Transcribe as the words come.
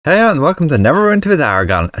Hey and welcome to Neverwinter with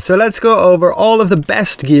Aragon. So let's go over all of the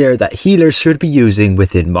best gear that healers should be using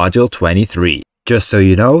within Module 23. Just so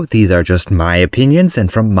you know, these are just my opinions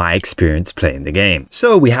and from my experience playing the game.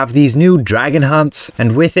 So we have these new Dragon Hunts,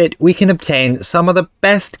 and with it we can obtain some of the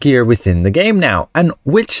best gear within the game now. And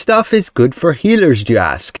which stuff is good for healers, do you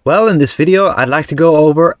ask? Well, in this video I'd like to go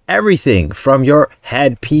over everything from your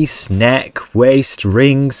headpiece, neck, waist,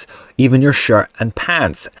 rings, even your shirt and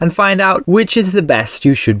pants, and find out which is the best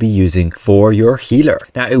you should be using for your healer.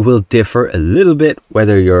 Now it will differ a little bit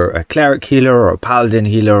whether you're a cleric healer or a paladin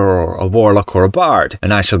healer or a warlock or a bard,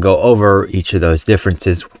 and I shall go over each of those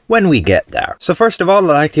differences when we get there. So first of all,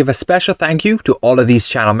 I'd like to give a special thank you to all of these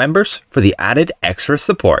channel members for the added extra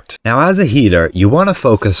support. Now as a healer, you want to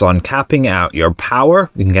focus on capping out your power.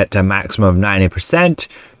 You can get to a maximum of 90%.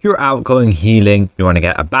 Your outgoing healing, you want to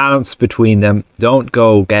get a balance between them. Don't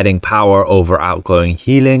go getting power over outgoing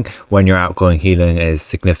healing when your outgoing healing is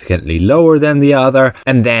significantly lower than the other.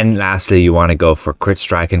 And then lastly, you want to go for crit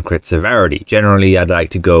strike and crit severity. Generally, I'd like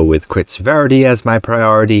to go with crit severity as my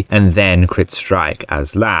priority and then crit strike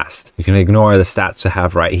as last. You can ignore the stats I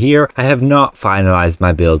have right here. I have not finalized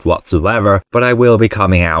my build whatsoever, but I will be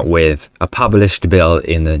coming out with a published build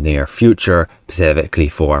in the near future, specifically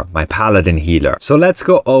for my paladin healer. So let's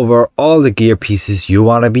go over all the gear pieces you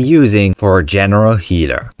want to be using for a general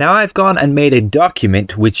healer. Now I've gone and made a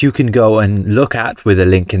document which you can go and look at with a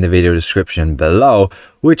link in the video description below,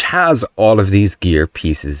 which has all of these gear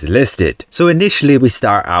pieces listed. So initially we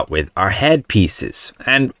start out with our head pieces,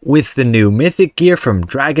 and with the new mythic gear from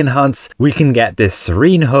Dragon Hunts we can get this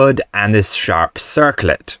serene hood and this sharp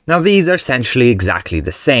circlet. Now these are essentially exactly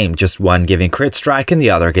the same, just one giving crit strike and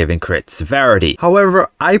the other giving crit severity. However,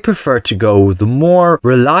 I prefer to go the more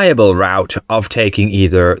reliable route of taking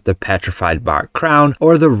either the petrified bark crown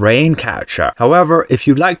or the rain catcher. However, if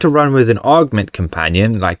you'd like to run with an augment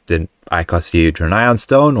companion like the Icosahedron Ion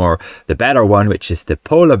Stone or the better one, which is the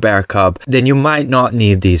Polar Bear Cub, then you might not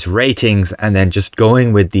need these ratings, and then just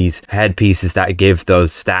going with these headpieces that give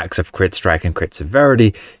those stacks of crit strike and crit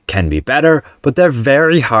severity can be better, but they're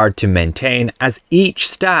very hard to maintain as each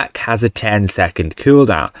stack has a 10-second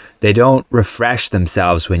cooldown. They don't refresh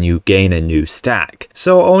themselves when you gain a new stack.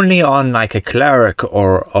 So only on like a cleric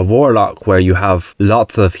or a warlock where you have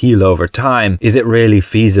lots of heal over time is it really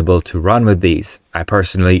feasible to run with these. I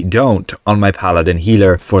personally don't on my paladin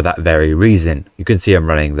healer for that very reason. You can see I'm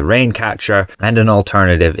running the rain catcher, and an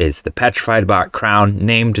alternative is the petrified bark crown,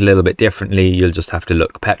 named a little bit differently. You'll just have to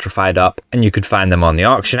look petrified up, and you could find them on the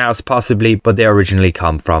auction house possibly, but they originally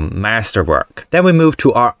come from Masterwork. Then we move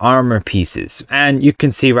to our armor pieces, and you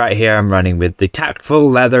can see right here I'm running with the tactful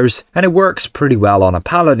leathers, and it works pretty well on a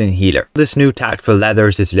paladin healer. This new tactful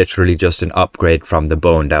leathers is literally just an upgrade from the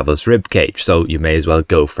Bone Devil's ribcage, so you may as well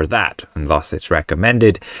go for that, and thus it's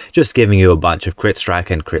recommended, just giving you a bunch of crit strike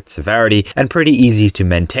and crit severity, and pretty easy to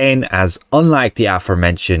maintain, as unlike the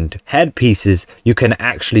aforementioned headpieces, you can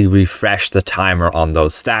actually refresh the timer on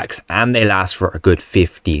those stacks and they last for a good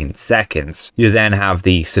 15 seconds. You then have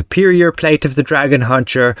the superior plate of the Dragon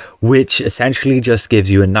Hunter, which essentially just gives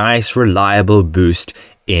you a nice reliable boost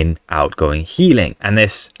in outgoing healing, and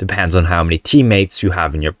this depends on how many teammates you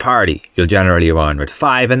have in your party. You'll generally run with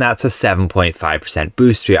 5, and that's a 7.5%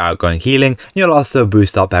 boost to your outgoing healing. You'll also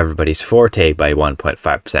boost up everybody's forte by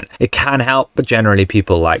 1.5%. It can help, but generally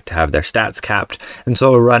people like to have their stats capped, and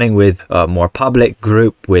so running with a more public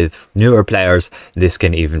group with newer players, this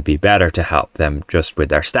can even be better to help them just with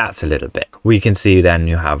their stats a little bit. We can see then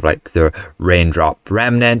you have like the Raindrop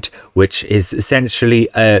Remnant, which is essentially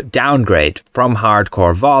a downgrade from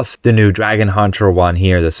Hardcore Voss. The new Dragon Hunter one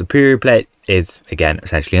here, the superior plate, is again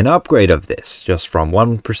essentially an upgrade of this, just from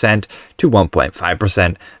 1% to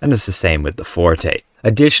 1.5%, and it's the same with the Forte.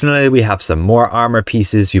 Additionally, we have some more armor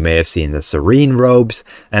pieces. You may have seen the Serene Robes,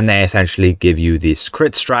 and they essentially give you this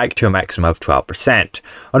crit strike to a maximum of 12%.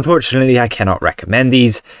 Unfortunately, I cannot recommend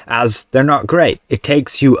these as they're not great. It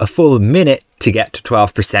takes you a full minute to get to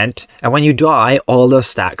 12%, and when you die all those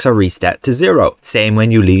stacks are reset to 0. Same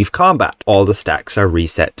when you leave combat, all the stacks are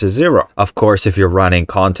reset to 0. Of course, if you're running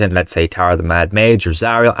content, let's say Tower of the Mad Mage or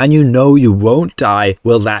Zariel, and you know you won't die,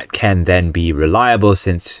 well, that can then be reliable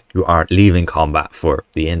since you aren't leaving combat for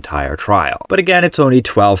the entire trial. But again, it's only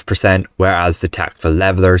 12%, whereas the Tactful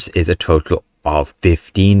Levelers is a total of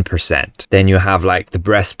 15%. Then you have like the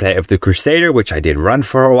breastplate of the Crusader, which I did run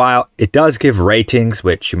for a while. It does give ratings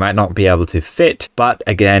which you might not be able to fit, but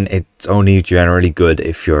again, it It's only generally good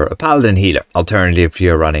if you're a paladin healer. Alternatively, if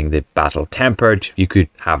you're running the battle tempered, you could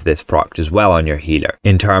have this procced as well on your healer.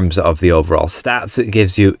 In terms of the overall stats it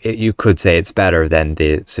gives you, you could say it's better than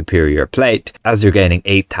the superior plate, as you're gaining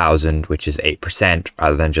 8,000, which is 8%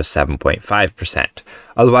 rather than just 7.5%.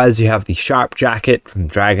 Otherwise, you have the Sharp Jacket from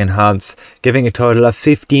Dragon Hunts, giving a total of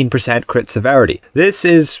 15% crit severity. This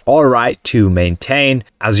is alright to maintain,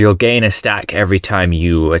 as you'll gain a stack every time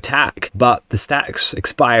you attack, but the stacks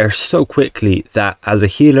expire so quickly that as a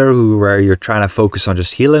healer where you're trying to focus on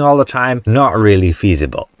just healing all the time, not really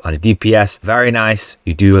feasible. On a DPS, very nice.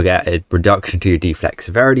 You do get a reduction to your deflex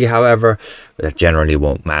severity, however, that generally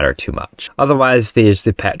won't matter too much. Otherwise, there's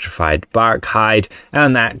the Petrified Bark Hide,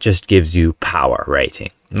 and that just gives you power rating.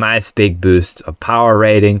 Nice big boost of power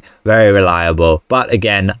rating, very reliable, but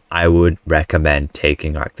again, I would recommend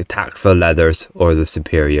taking like the Tactful Leathers or the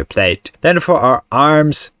Superior Plate. Then for our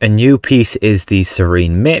arms, a new piece is the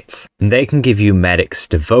Serene Mitts, and they can give you Medic's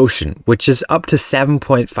Devotion, which is up to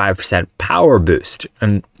 7.5% power boost,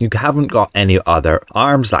 and you haven't got any other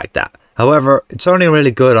arms like that. However, it's only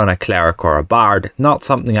really good on a cleric or a bard, not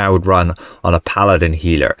something I would run on a paladin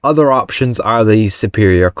healer. Other options are the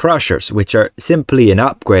Superior Crushers, which are simply an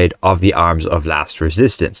upgrade of the Arms of Last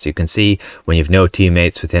Resistance. You can see when you've no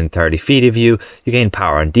teammates within 30 feet of you, you gain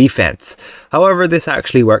power and defense. However, this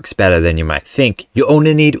actually works better than you might think. You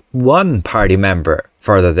only need one party member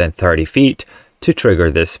further than 30 feet to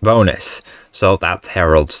trigger this bonus. So that's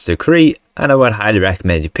Herald's Decree, and I would highly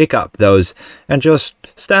recommend you pick up those and just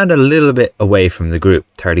stand a little bit away from the group.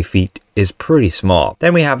 30 feet is pretty small.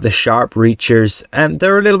 Then we have the Sharp Reachers, and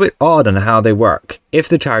they're a little bit odd on how they work. If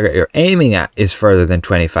the target you're aiming at is further than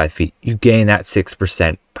 25 feet, you gain that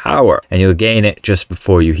 6% power, and you'll gain it just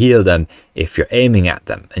before you heal them if you're aiming at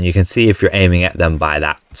them. And you can see if you're aiming at them by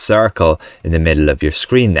that circle in the middle of your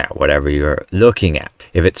screen there, whatever you're looking at.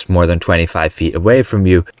 If it's more than 25 feet away from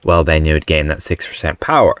you, well then you would gain that 6%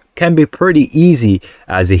 power. Can be pretty easy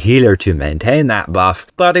as a healer to maintain that buff,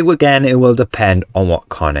 but it will depend on what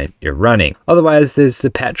content you're running. Otherwise, there's the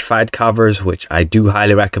Petrified Covers, which I do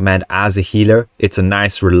highly recommend as a healer. It's a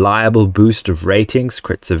nice reliable boost of ratings,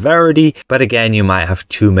 crit severity, but again, you might have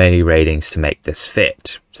too many ratings to make this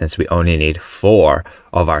fit, since we only need 4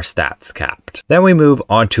 of our stats capped. Then we move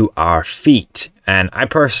on to our feet, and I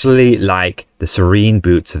personally like the Serene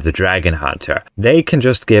Boots of the Dragon Hunter. They can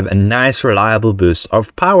just give a nice reliable boost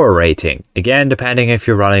of power rating. Again, depending if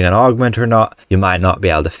you're running an augment or not, you might not be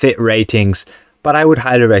able to fit ratings, but I would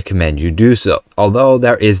highly recommend you do so. Although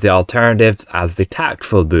there is the alternatives as the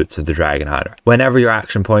Tactful Boots of the Dragon Hunter. Whenever your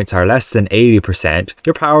action points are less than 80%,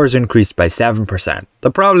 your power is increased by 7%. The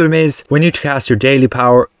problem is, when you cast your daily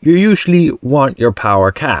power, you usually want your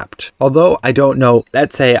power capped. Although I don't know,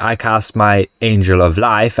 let's say I cast my Angel of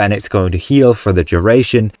Life and it's going to heal for the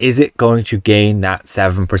duration, is it going to gain that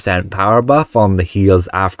 7% power buff on the heals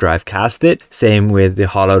after I've cast it? Same with the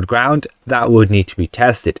Hollowed Ground, that would need to be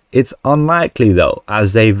tested. It's unlikely though,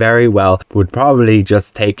 as they very well would probably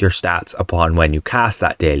just take your stats upon when you cast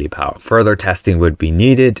that daily power. Further testing would be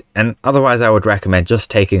needed, and otherwise I would recommend just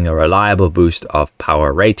taking a reliable boost of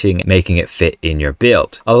power rating, making it fit in your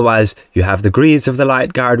build. Otherwise, you have the Greaves of the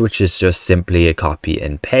Light Guard, which is just simply a copy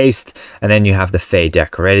and paste, and then you have the Fey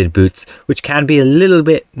Decorated Boots, which can be a little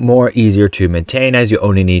bit more easier to maintain as you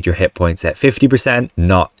only need your hit points at 50%,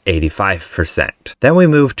 not 85%. Then we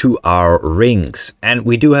move to our rings, and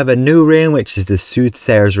we do have a new ring, which is the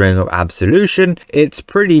Soothsayer's Ring of Absolution. It's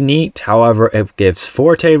pretty neat, however it gives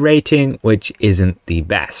Forte rating, which isn't the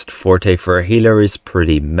best. Forte for a healer is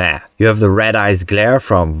pretty meh. You have the Red Eyes Glare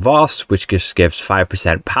from Voss, which just gives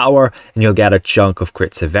 5% power, and you'll get a chunk of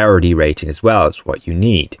crit severity rating as well as what you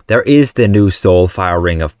need. There is the new Soulfire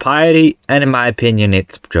Ring of Piety, and in my opinion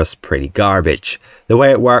it's just pretty garbage. The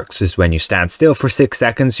way it works is when you stand still for 6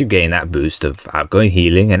 seconds, you gain that boost of outgoing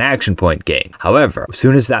healing and action point gain. However, as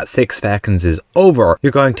soon as that 6 seconds is over,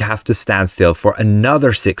 you're going to have to stand still for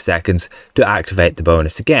another 6 seconds to activate the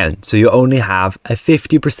bonus again. So you only have a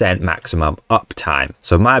 50% maximum uptime.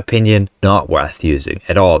 So in my opinion, not worth using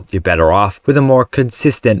at all. You're better off with a more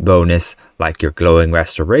consistent bonus like your Glowing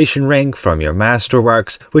Restoration Ring from your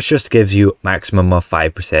Masterworks, which just gives you maximum of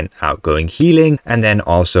 5% outgoing healing, and then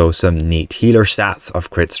also some neat healer stats of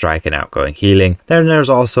crit strike and outgoing healing. Then there's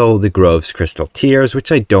also the Grove's Crystal Tears,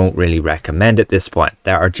 which I don't really recommend at this point.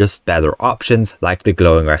 There are just better options like the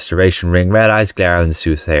Glowing Restoration Ring, Red Eyes Glare, and the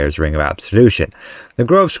Soothsayer's Ring of Absolution. The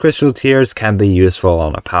Grove's Crystal Tears can be useful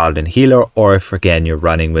on a paladin healer, or if again you're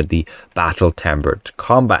running with the Battle Tempered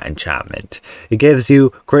Combat enchantment. It gives you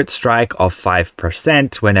crit strike of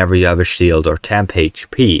 5% whenever you have a shield or temp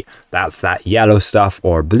HP. That's that yellow stuff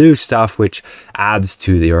or blue stuff which adds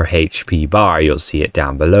to your HP bar. You'll see it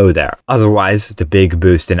down below there. Otherwise, the big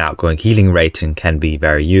boost in outgoing healing rating can be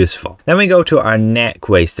very useful. Then we go to our neck,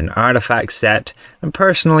 waste and artifact set, and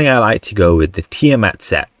personally I like to go with the Tiamat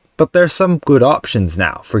set. But there's some good options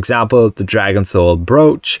now. For example, the Dragon Soul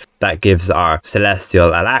Brooch that gives our Celestial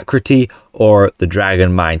Alacrity, or the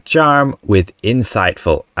Dragon Mind Charm with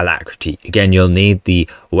Insightful Alacrity. Again, you'll need the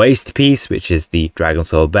waist piece, which is the Dragon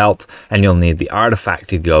Soul Belt, and you'll need the artifact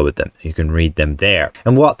to go with them. You can read them there.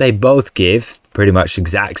 And what they both give, pretty much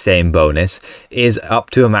exact same bonus, is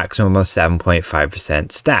up to a maximum of 7.5%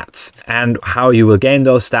 stats. And how you will gain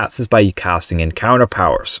those stats is by you casting encounter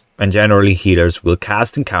powers. And generally healers will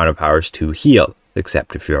cast encounter powers to heal,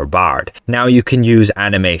 except if you're a bard. Now you can use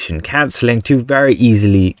animation cancelling to very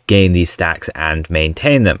easily gain these stacks and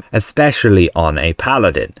maintain them, especially on a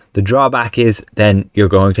paladin. The drawback is then you're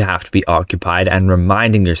going to have to be occupied and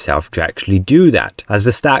reminding yourself to actually do that, as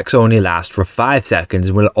the stacks only last for 5 seconds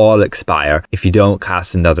and will all expire if you don't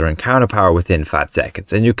cast another encounter power within 5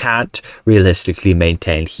 seconds, and you can't realistically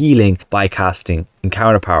maintain healing by casting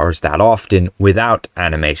encounter powers that often without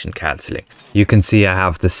animation cancelling. You can see I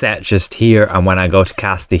have the set just here, and when I go to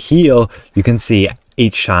cast the heal, you can see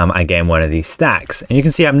each time I gain one of these stacks, and you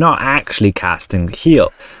can see I'm not actually casting the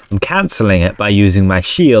heal. I'm cancelling it by using my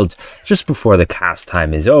shield just before the cast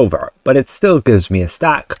time is over, but it still gives me a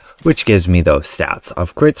stack, which gives me those stats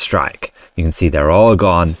of crit strike. You can see they're all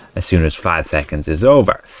gone as soon as 5 seconds is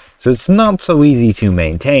over. So it's not so easy to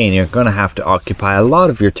maintain. You're going to have to occupy a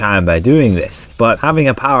lot of your time by doing this. But having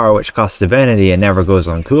a power which costs divinity and never goes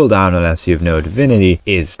on cooldown unless you have no divinity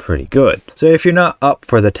is pretty good. So if you're not up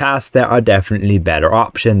for the task, there are definitely better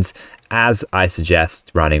options, as I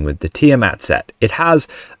suggest running with the Tiamat set. It has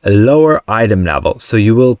a lower item level, so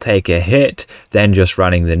you will take a hit than just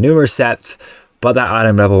running the newer sets, but that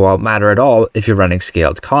item level won't matter at all if you're running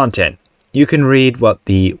scaled content. You can read what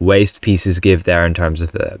the waste pieces give there in terms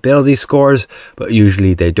of the ability scores, but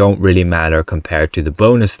usually they don't really matter compared to the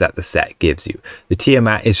bonus that the set gives you. The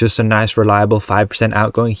Tiamat is just a nice reliable 5%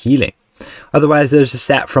 outgoing healing. Otherwise, there's a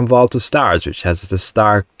set from Vault of Stars, which has the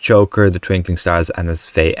Star Choker, the Twinkling Stars, and this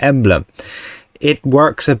Fey emblem. It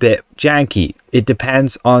works a bit janky. It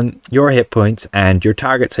depends on your hit points and your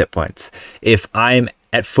target's hit points. If I'm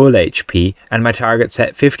at full HP and my target's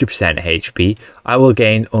at 50% HP, I will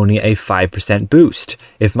gain only a 5% boost.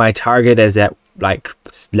 If my target is at like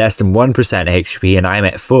less than 1% HP and I'm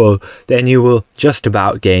at full, then you will just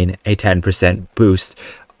about gain a 10% boost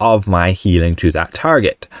of my healing to that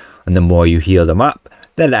target. And the more you heal them up,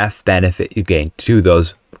 the less benefit you gain to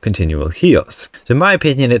those continual heals. So in my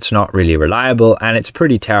opinion, it's not really reliable, and it's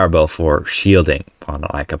pretty terrible for shielding on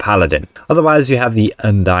like a paladin. Otherwise, you have the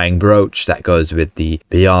Undying Brooch that goes with the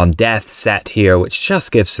Beyond Death set here, which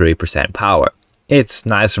just gives 3% power. It's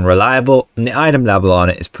nice and reliable, and the item level on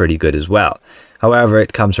it is pretty good as well. However,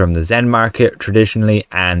 it comes from the Zen market traditionally,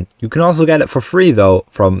 and you can also get it for free though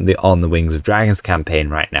from the On the Wings of Dragons campaign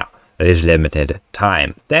right now. It is limited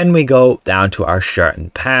time. Then we go down to our shirt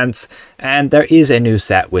and pants, and there is a new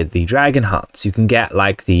set with the Dragon Hunts. You can get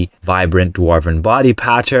like the Vibrant Dwarven Body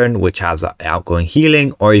pattern, which has outgoing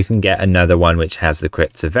healing, or you can get another one which has the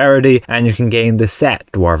crit severity, and you can gain the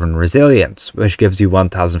set Dwarven Resilience, which gives you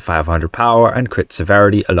 1500 power and crit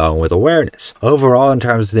severity along with awareness. Overall, in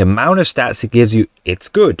terms of the amount of stats it gives you, it's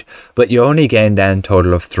good, but you only gain then a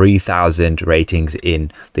total of 3000 ratings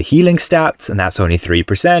in the healing stats, and that's only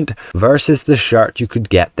 3%, versus the shirt you could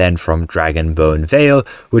get then from Dragonbone Veil,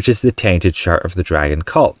 which is the tainted shirt of the Dragon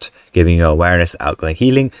Cult, giving you awareness, outgoing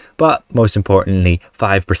healing, but most importantly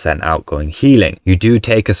 5% outgoing healing. You do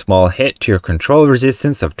take a small hit to your control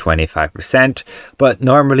resistance of 25%, but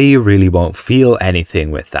normally you really won't feel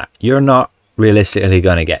anything with that. You're not realistically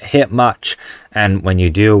going to get hit much, and when you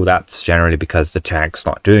do, that's generally because the tank's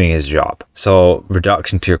not doing his job. So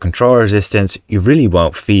reduction to your control resistance, you really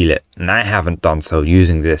won't feel it, and I haven't done so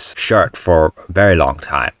using this shirt for a very long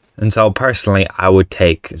time. And so personally, I would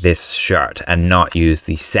take this shirt and not use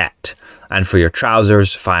the set. And for your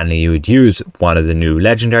trousers, finally you would use one of the new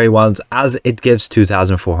legendary ones, as it gives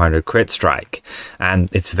 2400 crit strike, and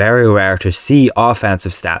it's very rare to see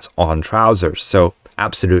offensive stats on trousers, so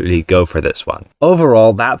absolutely go for this one.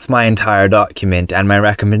 Overall, that's my entire document and my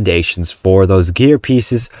recommendations for those gear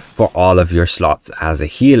pieces for all of your slots as a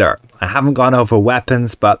healer. I haven't gone over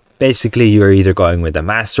weapons, but basically you're either going with the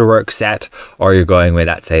Masterwork set or you're going with,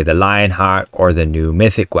 let's say, the Lionheart or the new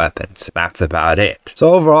mythic weapons. That's about it.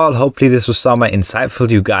 So overall, hopefully this was somewhat insightful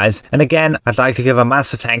to you guys. And again, I'd like to give a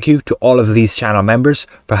massive thank you to all of these channel members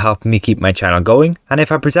for helping me keep my channel going. And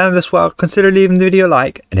if I presented this well, consider leaving the video a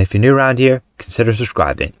like. And if you're new around here, consider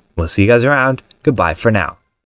subscribing. We'll see you guys around. Goodbye for now.